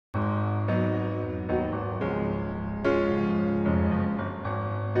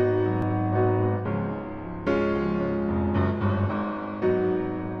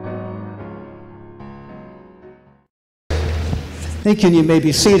Thank you, and you may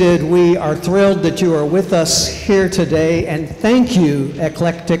be seated. We are thrilled that you are with us here today, and thank you,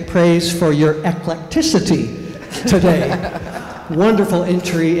 Eclectic Praise, for your eclecticity today. Wonderful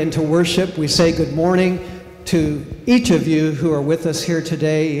entry into worship. We say good morning to each of you who are with us here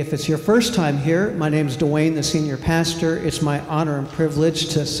today. If it's your first time here, my name is Dwayne, the senior pastor. It's my honor and privilege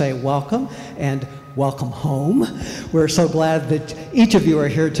to say welcome and welcome home. We're so glad that each of you are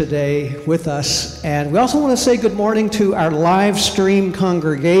here today with us. And we also want to say good morning to our live stream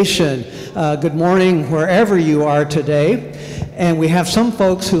congregation. Good morning wherever you are today. And we have some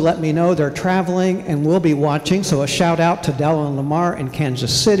folks who let me know they're traveling and will be watching. So a shout out to Della and Lamar in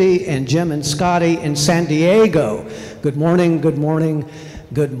Kansas City and Jim and Scotty in San Diego. Good morning, good morning,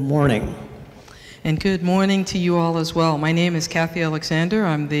 good morning. And good morning to you all as well. My name is Kathy Alexander.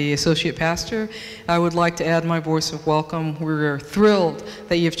 I'm the associate pastor. I would like to add my voice of welcome. We're thrilled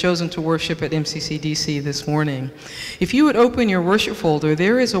that you've chosen to worship at MCCDC this morning. If you would open your worship folder,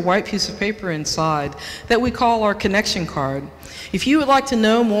 there is a white piece of paper inside that we call our connection card. If you would like to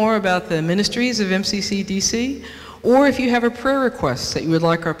know more about the ministries of MCCDC, or if you have a prayer request that you would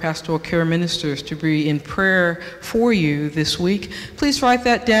like our pastoral care ministers to be in prayer for you this week, please write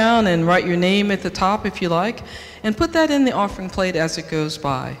that down and write your name at the top if you like, and put that in the offering plate as it goes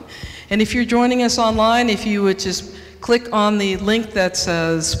by. And if you're joining us online, if you would just click on the link that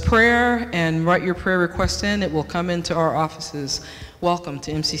says prayer and write your prayer request in, it will come into our offices. Welcome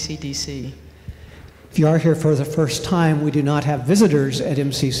to MCCDC. If you are here for the first time, we do not have visitors at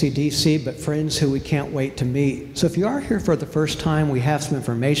MCCDC, but friends who we can't wait to meet. So if you are here for the first time, we have some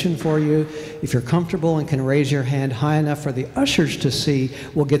information for you. If you're comfortable and can raise your hand high enough for the ushers to see,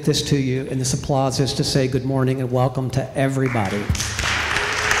 we'll get this to you. And this applause is to say good morning and welcome to everybody.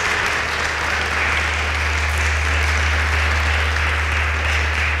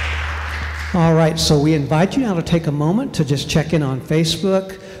 All right, so we invite you now to take a moment to just check in on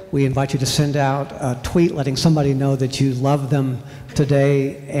Facebook. We invite you to send out a tweet letting somebody know that you love them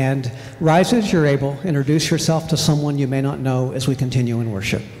today. And rise as you're able. Introduce yourself to someone you may not know as we continue in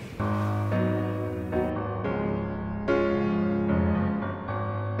worship.